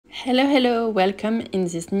Hello, welcome in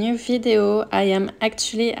this new video. I am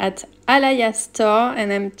actually at Alaïa store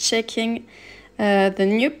and I'm checking the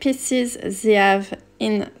new pieces they have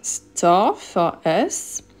in store for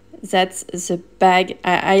us. That's the bag.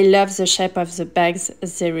 I love the shape of the bags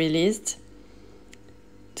they released.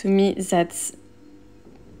 To me, that's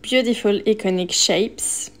beautiful, iconic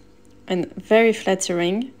shapes and very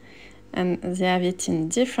flattering. And they have it in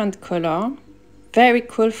different color. Very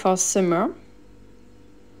cool for summer.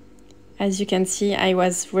 As you can see, I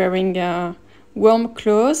was wearing warm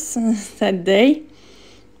clothes that day,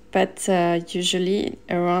 but usually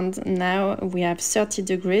around now we have 30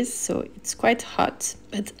 degrees, so it's quite hot.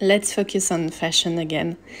 But let's focus on fashion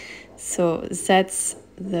again. So that's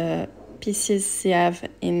the pieces they have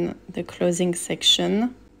in the clothing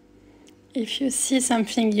section. If you see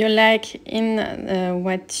something you like in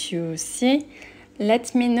what you see,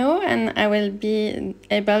 let me know and I will be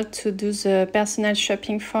able to do the personal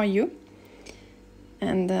shopping for you.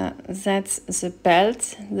 And that's the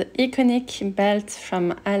belt, the iconic belt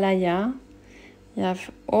from Alaïa. You have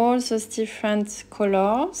all those different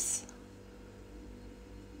colors.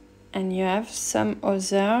 And you have some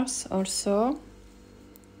others also,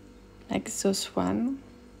 like this one.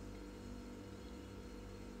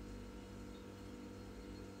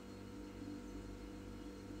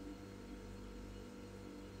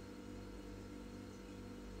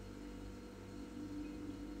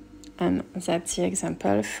 And that's the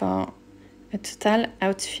example for a total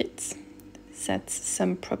outfit. That's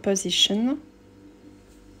some proposition.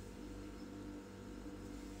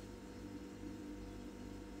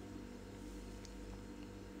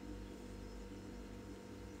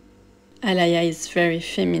 Alaïa is very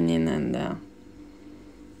feminine and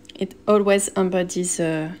it always embodies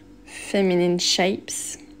feminine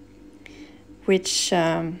shapes, which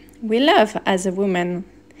we love as a woman.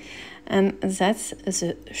 And that's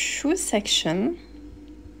the shoe section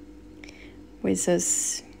with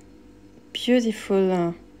this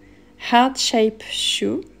beautiful heart-shaped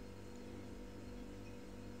shoe.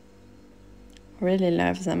 Really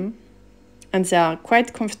love them. And they are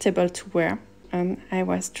quite comfortable to wear. And I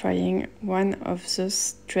was trying one of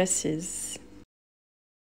those dresses.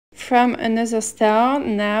 From another store,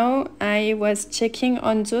 now I was checking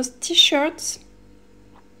on those t-shirts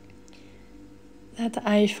that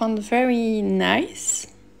I found very nice,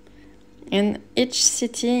 and each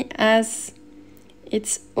city has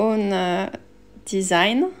its own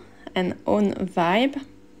design and own vibe,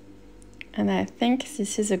 and I think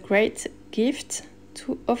this is a great gift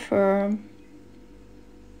to offer.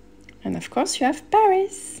 And of course you have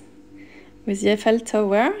Paris with the Eiffel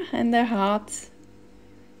Tower and the heart,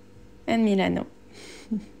 and Milano.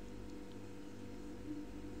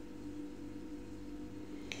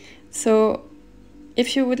 So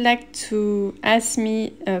if you would like to ask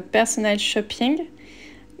me personal shopping,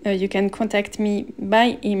 you can contact me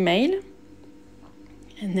by email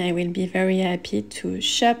and I will be very happy to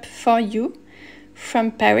shop for you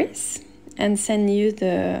from Paris and send you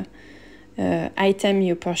the item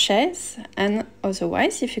you purchase. And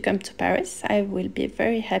otherwise, if you come to Paris, I will be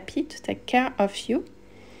very happy to take care of you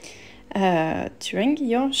during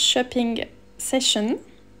your shopping session.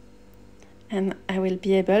 And I will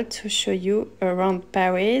be able to show you around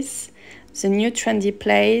Paris, the new trendy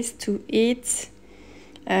place to eat,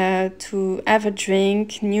 to have a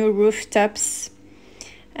drink, new rooftops,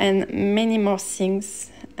 and many more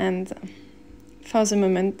things. And for the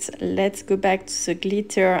moment, let's go back to the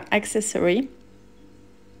glitter accessory,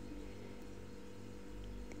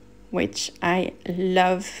 which I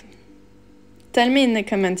love. Tell me in the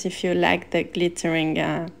comments if you like the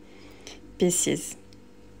glittering pieces.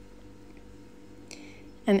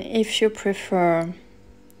 And if you prefer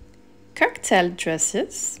cocktail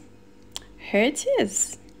dresses, here it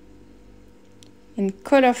is in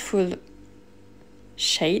colorful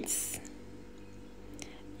shades.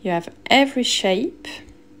 You have every shape.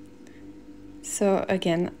 So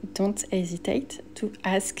again, don't hesitate to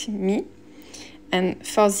ask me. And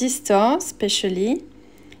for this store especially,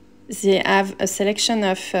 they have a selection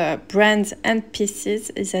of brands and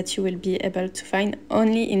pieces that you will be able to find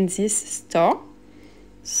only in this store.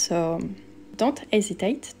 So don't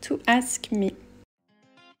hesitate to ask me.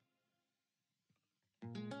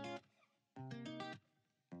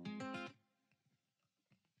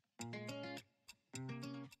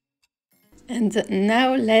 And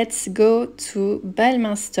now let's go to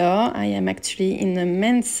Balmain store. I am actually in the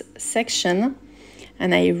men's section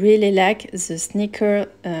and I really like the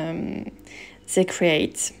sneaker they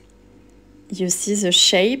create. You see the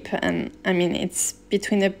shape, and I mean it's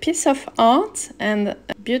between a piece of art and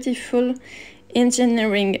beautiful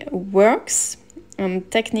engineering works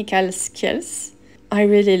technical skills. I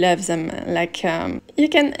really love them. Like you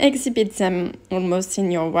can exhibit them almost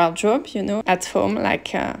in your wardrobe, you know, at home,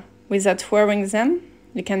 like without wearing them.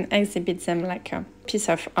 You can exhibit them like a piece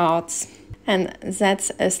of art. And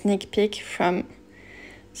that's a sneak peek from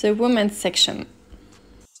the women's section.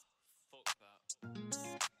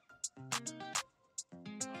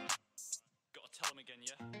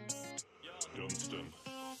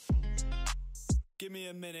 Give me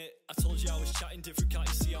a minute, I told you I was chatting different, can't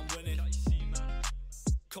you see I'm winning?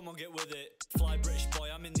 Come on, get with it, fly British boy,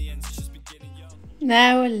 I'm in the end, it's just beginning, yo.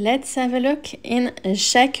 Now let's have a look in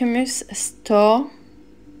Jacquemus store.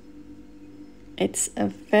 It's a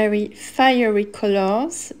very fiery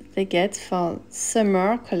colors they get for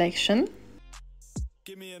summer collection.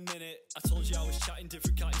 Give me a minute, I told you I was chatting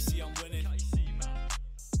different, can't you see I'm winning?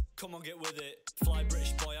 Come on, get with it, fly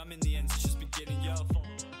British boy, I'm in the end, it's just beginning, yo.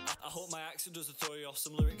 I hope my accent doesn't throw you off.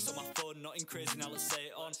 Some lyrics on my phone, nothing crazy, now let's say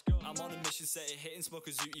it on. I'm on a mission, set it hitting, smoke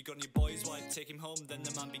a zoot. You got your boy's wife, take him home, then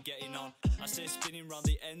the man be getting on. I stay spinning round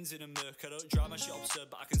the ends in a murk. I don't drive my shit absurd,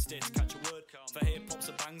 but I can stay to catch a word. For hip pops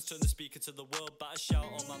and bangs, turn the speaker to the world. Better shout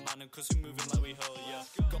on my man, and cause we're moving like we heard, yeah.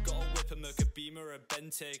 Got a whip, a Merc, a Beamer, a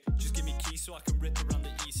Bentayg. Just give me keys so I can rip around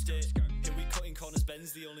the East State. Here we cutting corners,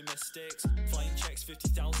 Ben's the only mistakes. Flying checks,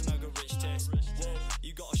 50,000, I got rich taste. Whoa,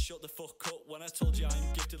 you gotta shut the fuck up. When I told you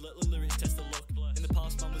I'm gifted, little lyrics test the luck. In the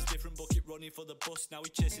past, man was different, bucket running for the bus. Now we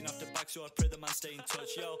chasing after back, so I pray the man stay in touch,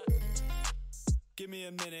 yo. Give me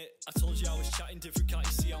a minute, I told you I was chatting different, can't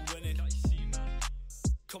you see I'm winning?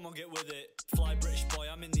 Come on, get with it, fly British boy,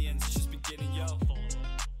 I'm in the end, it's just beginning, yo.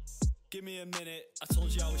 Give me a minute, I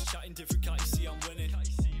told you I was chatting different, can't you see I'm winning?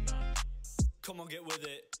 Come on, get with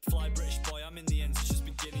it, fly British boy, I'm in the end, it's just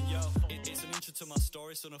beginning, yo. It's an intro to my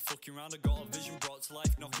story, so no fucking round. I got a vision brought to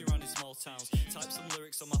life, knocking around in small towns. Type some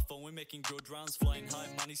lyrics on my phone, we're making good rounds. Flying high,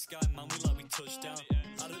 money sky, man, we like we touch down.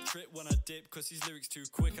 I don't trip when I dip, cause these lyrics too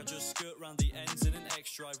quick. I just skirt round the ends in an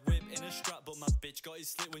extra. I whip in a strap, but my bitch got it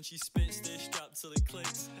slit when she spits. Stay strapped till it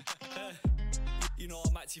clicks. You know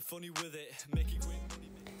I'm acting funny with it, making quick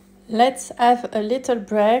money. Let's have a little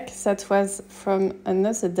break. That was from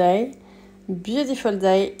another day. Beautiful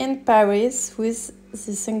day in Paris with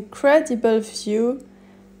this incredible view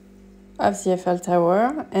of the Eiffel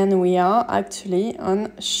Tower, and we are actually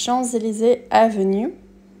on Champs-Élysées Avenue,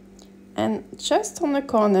 and just on the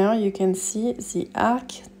corner you can see the Arc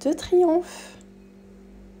de Triomphe.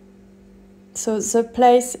 So the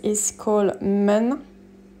place is called Balmain.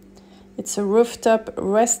 It's a rooftop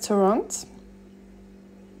restaurant,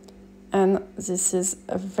 and this is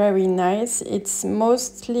very nice. It's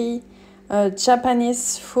mostly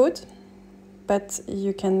Japanese food, but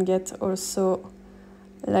you can get also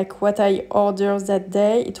like what I ordered that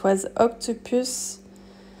day. It was octopus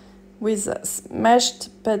with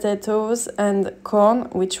mashed potatoes and corn,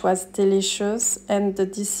 which was delicious, and the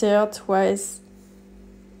dessert was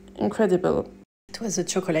incredible. It was a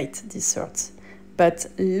chocolate dessert, but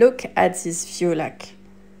look at this view, like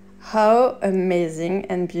how amazing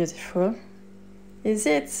and beautiful is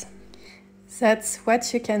it? That's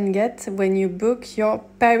what you can get when you book your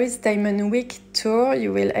Paris Diamond Week tour.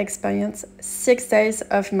 You will experience 6 days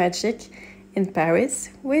of magic in Paris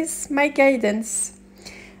with my guidance.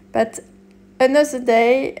 But another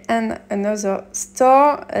day and another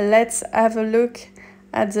store. Let's have a look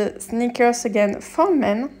at the sneakers again for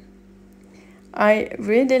men. I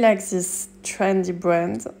really like this trendy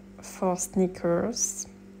brand for sneakers.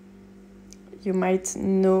 You might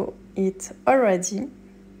know it already.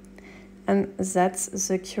 And that's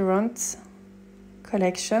the current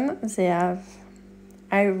collection they have.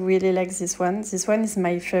 I really like this one. This one is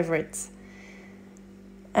my favorite.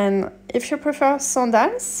 And if you prefer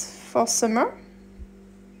sandals for summer,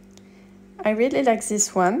 I really like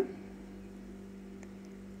this one.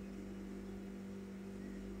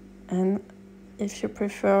 And if you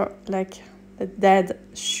prefer like the dad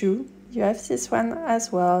shoe, you have this one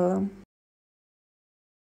as well.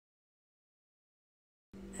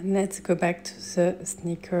 And let's go back to the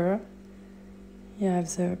sneaker. You have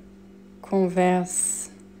the Converse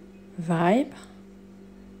vibe,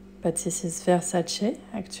 but this is Versace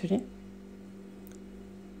actually.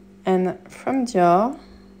 And from Dior,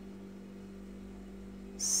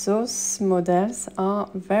 those models are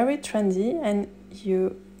very trendy and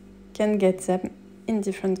you can get them in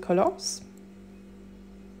different colors.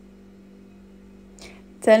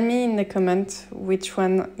 Tell me in the comment which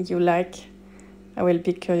one you like. I will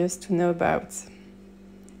be curious to know about.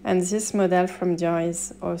 And this model from Dior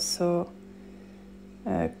is also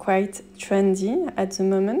quite trendy at the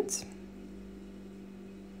moment.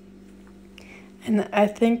 And I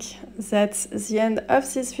think that's the end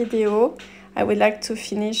of this video. I would like to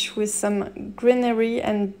finish with some greenery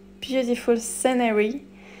and beautiful scenery.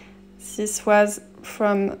 This was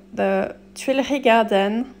from the Tuileries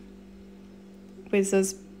Garden with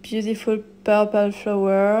those beautiful purple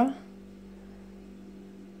flowers.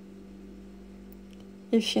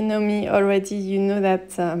 If you know me already, you know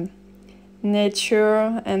that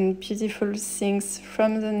nature and beautiful things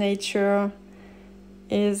from the nature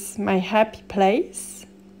is my happy place.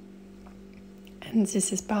 And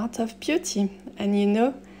this is part of beauty. And you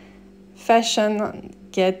know, fashion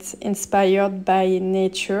gets inspired by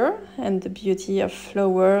nature and the beauty of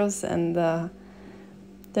flowers and the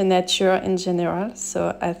nature in general.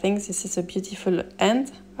 So I think this is a beautiful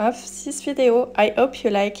end of this video. I hope you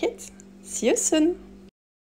like it. See you soon!